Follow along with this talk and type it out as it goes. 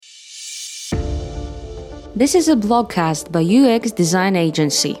This is a blogcast by UX Design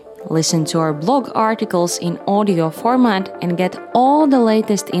Agency. Listen to our blog articles in audio format and get all the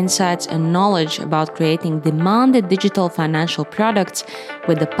latest insights and knowledge about creating demanded digital financial products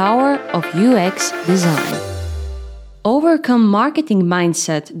with the power of UX design. Overcome marketing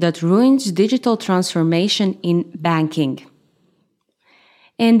mindset that ruins digital transformation in banking.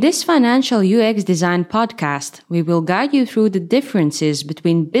 In this financial UX design podcast, we will guide you through the differences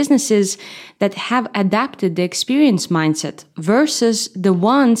between businesses that have adapted the experience mindset versus the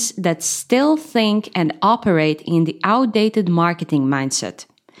ones that still think and operate in the outdated marketing mindset.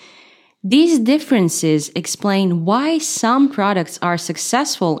 These differences explain why some products are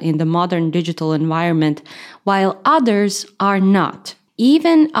successful in the modern digital environment while others are not,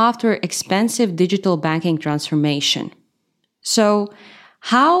 even after expensive digital banking transformation. So,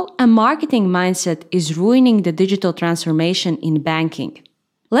 how a marketing mindset is ruining the digital transformation in banking.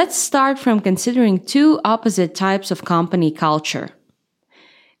 Let's start from considering two opposite types of company culture.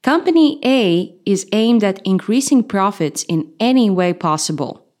 Company A is aimed at increasing profits in any way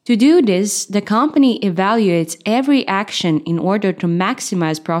possible. To do this, the company evaluates every action in order to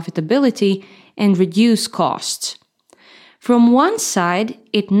maximize profitability and reduce costs. From one side,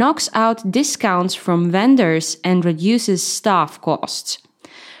 it knocks out discounts from vendors and reduces staff costs.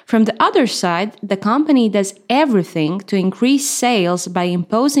 From the other side, the company does everything to increase sales by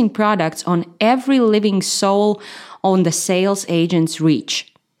imposing products on every living soul on the sales agent's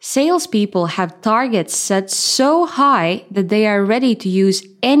reach. Salespeople have targets set so high that they are ready to use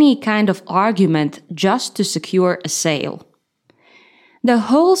any kind of argument just to secure a sale. The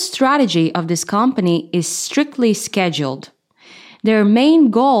whole strategy of this company is strictly scheduled, their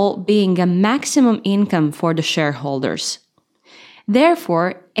main goal being a maximum income for the shareholders.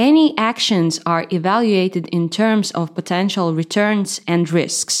 Therefore, any actions are evaluated in terms of potential returns and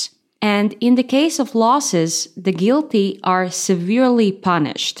risks. And in the case of losses, the guilty are severely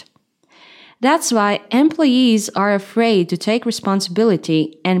punished. That's why employees are afraid to take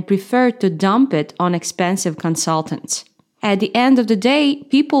responsibility and prefer to dump it on expensive consultants. At the end of the day,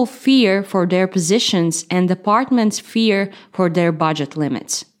 people fear for their positions and departments fear for their budget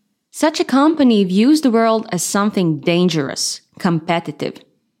limits. Such a company views the world as something dangerous, competitive.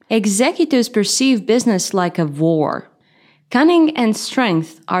 Executives perceive business like a war. Cunning and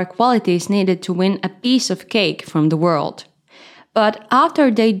strength are qualities needed to win a piece of cake from the world. But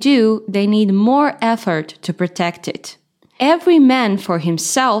after they do, they need more effort to protect it. Every man for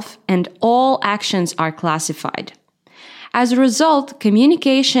himself and all actions are classified. As a result,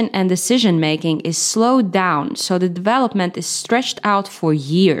 communication and decision-making is slowed down, so the development is stretched out for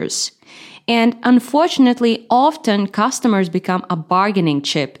years. And unfortunately, often customers become a bargaining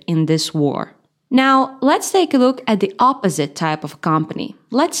chip in this war. Now, let's take a look at the opposite type of company.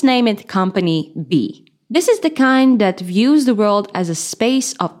 Let's name it Company B. This is the kind that views the world as a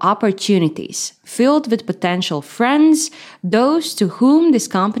space of opportunities, filled with potential friends, those to whom this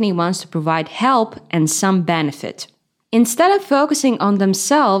company wants to provide help and some benefit. Instead of focusing on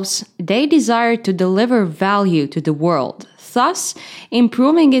themselves, they desire to deliver value to the world, thus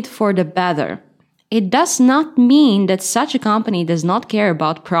improving it for the better. It does not mean that such a company does not care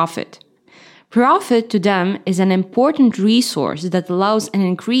about profit. Profit to them is an important resource that allows an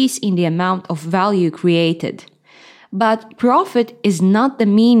increase in the amount of value created. But profit is not the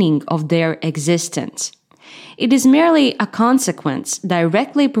meaning of their existence. It is merely a consequence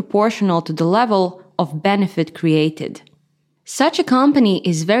directly proportional to the level of benefit created. Such a company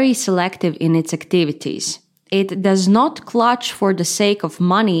is very selective in its activities. It does not clutch for the sake of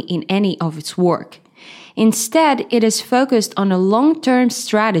money in any of its work. Instead, it is focused on a long-term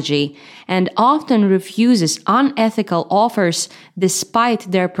strategy and often refuses unethical offers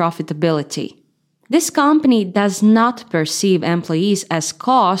despite their profitability. This company does not perceive employees as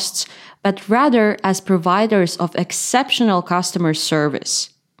costs, but rather as providers of exceptional customer service.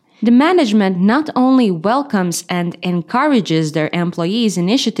 The management not only welcomes and encourages their employees'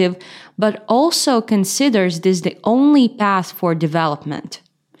 initiative, but also considers this the only path for development.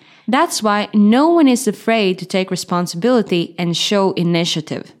 That's why no one is afraid to take responsibility and show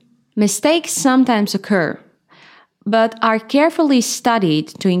initiative. Mistakes sometimes occur, but are carefully studied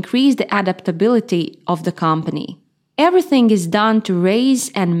to increase the adaptability of the company. Everything is done to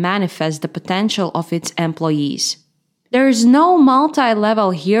raise and manifest the potential of its employees. There is no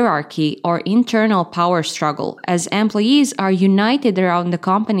multi-level hierarchy or internal power struggle, as employees are united around the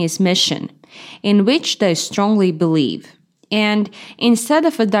company's mission, in which they strongly believe. And instead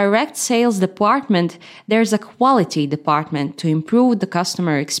of a direct sales department, there's a quality department to improve the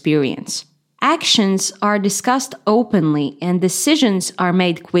customer experience. Actions are discussed openly and decisions are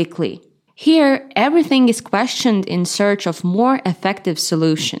made quickly. Here, everything is questioned in search of more effective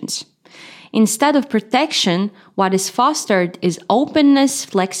solutions. Instead of protection, what is fostered is openness,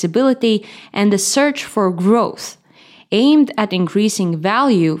 flexibility, and the search for growth, aimed at increasing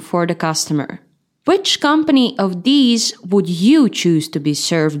value for the customer. Which company of these would you choose to be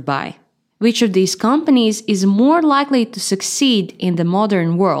served by? Which of these companies is more likely to succeed in the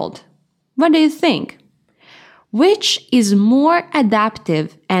modern world? What do you think? Which is more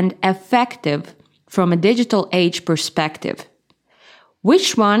adaptive and effective from a digital age perspective?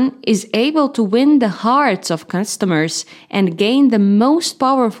 Which one is able to win the hearts of customers and gain the most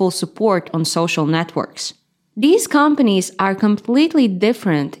powerful support on social networks? These companies are completely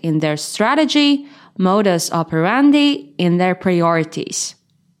different in their strategy, modus operandi, in their priorities.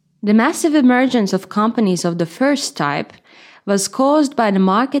 The massive emergence of companies of the first type was caused by the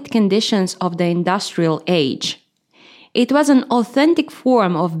market conditions of the industrial age. It was an authentic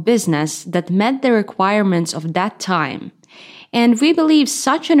form of business that met the requirements of that time, and we believe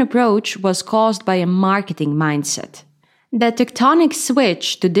such an approach was caused by a marketing mindset. The tectonic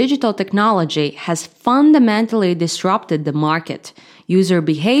switch to digital technology has fundamentally disrupted the market, user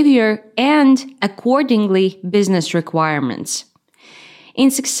behavior, and, accordingly, business requirements.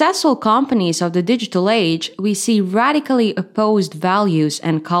 In successful companies of the digital age, we see radically opposed values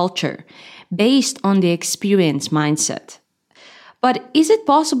and culture based on the experience mindset. But is it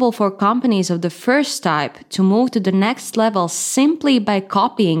possible for companies of the first type to move to the next level simply by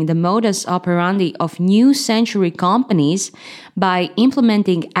copying the modus operandi of new century companies by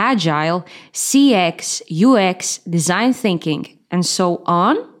implementing agile, CX, UX, design thinking, and so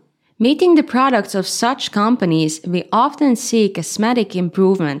on? Meeting the products of such companies, we often see cosmetic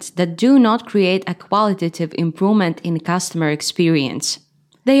improvements that do not create a qualitative improvement in customer experience.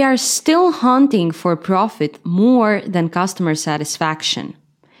 They are still hunting for profit more than customer satisfaction.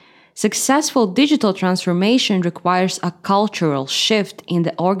 Successful digital transformation requires a cultural shift in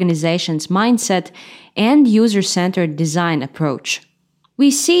the organization's mindset and user-centered design approach. We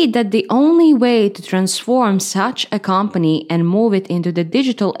see that the only way to transform such a company and move it into the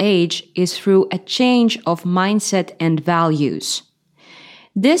digital age is through a change of mindset and values.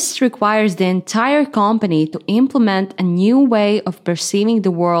 This requires the entire company to implement a new way of perceiving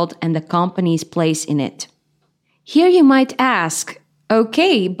the world and the company's place in it. Here you might ask,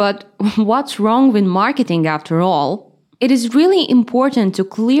 okay, but what's wrong with marketing after all? It is really important to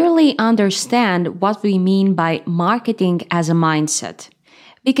clearly understand what we mean by marketing as a mindset.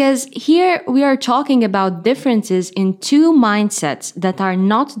 Because here we are talking about differences in two mindsets that are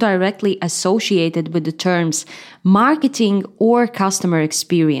not directly associated with the terms marketing or customer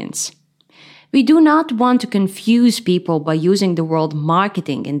experience. We do not want to confuse people by using the word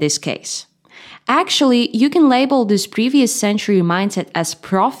marketing in this case. Actually, you can label this previous century mindset as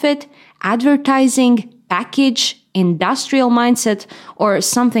profit, advertising, package, industrial mindset, or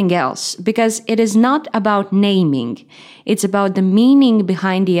something else, because it is not about naming. It's about the meaning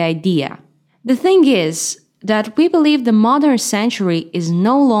behind the idea. The thing is that we believe the modern century is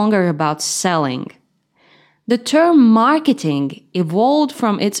no longer about selling. The term marketing evolved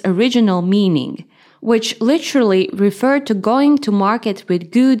from its original meaning, which literally referred to going to market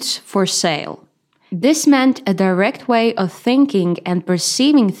with goods for sale. This meant a direct way of thinking and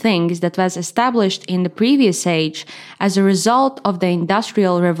perceiving things that was established in the previous age as a result of the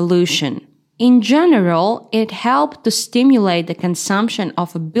Industrial Revolution. In general, it helped to stimulate the consumption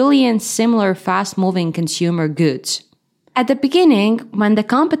of 1 billion similar fast-moving consumer goods. At the beginning, when the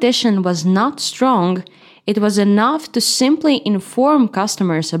competition was not strong, it was enough to simply inform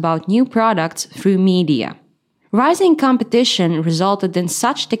customers about new products through media. Rising competition resulted in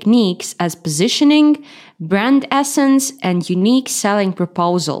such techniques as positioning, brand essence, and unique selling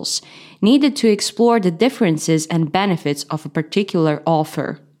proposals needed to explore the differences and benefits of a particular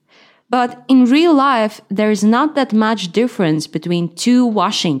offer. But in real life, there is not that much difference between two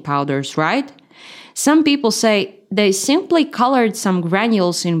washing powders, right? Some people say they simply colored some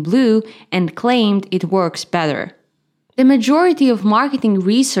granules in blue and claimed it works better. The majority of marketing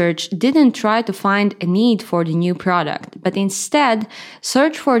research didn't try to find a need for the new product, but instead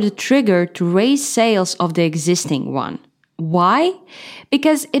search for the trigger to raise sales of the existing one. Why?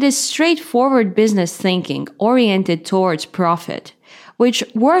 Because it is straightforward business thinking oriented towards profit, which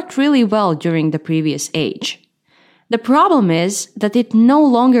worked really well during the previous age. The problem is that it no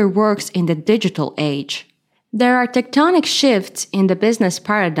longer works in the digital age. There are tectonic shifts in the business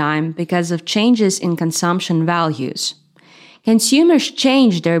paradigm because of changes in consumption values. Consumers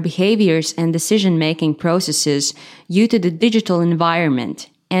change their behaviors and decision-making processes due to the digital environment,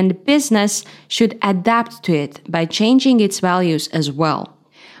 and business should adapt to it by changing its values as well.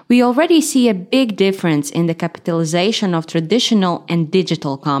 We already see a big difference in the capitalization of traditional and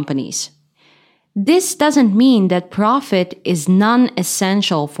digital companies. This doesn't mean that profit is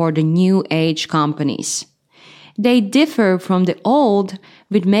non-essential for the new age companies. They differ from the old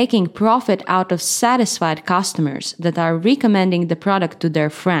with making profit out of satisfied customers that are recommending the product to their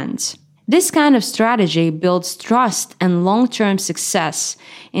friends. This kind of strategy builds trust and long-term success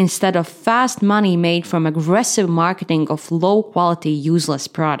instead of fast money made from aggressive marketing of low-quality, useless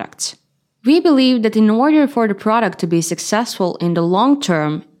products. We believe that in order for the product to be successful in the long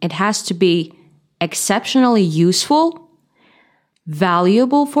term, it has to be exceptionally useful,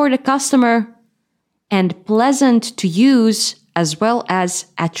 valuable for the customer, and pleasant to use as well as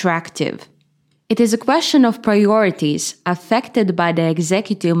attractive. It is a question of priorities affected by the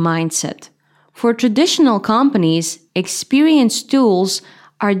executive mindset. For traditional companies, experience tools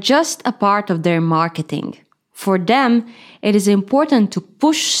are just a part of their marketing. For them, it is important to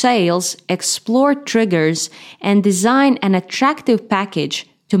push sales, explore triggers, and design an attractive package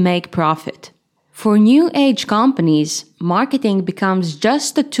to make profit. For new age companies, marketing becomes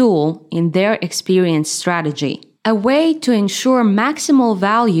just a tool in their experience strategy, a way to ensure maximal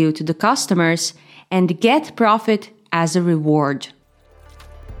value to the customers and get profit as a reward.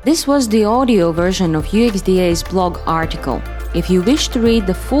 This was the audio version of UXDA's blog article. If you wish to read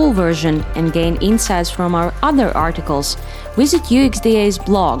the full version and gain insights from our other articles, visit UXDA's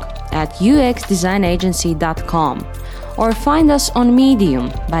blog at uxdesignagency.com or find us on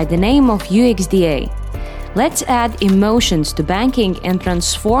Medium by the name of UXDA. Let's add emotions to banking and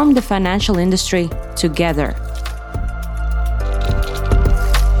transform the financial industry together.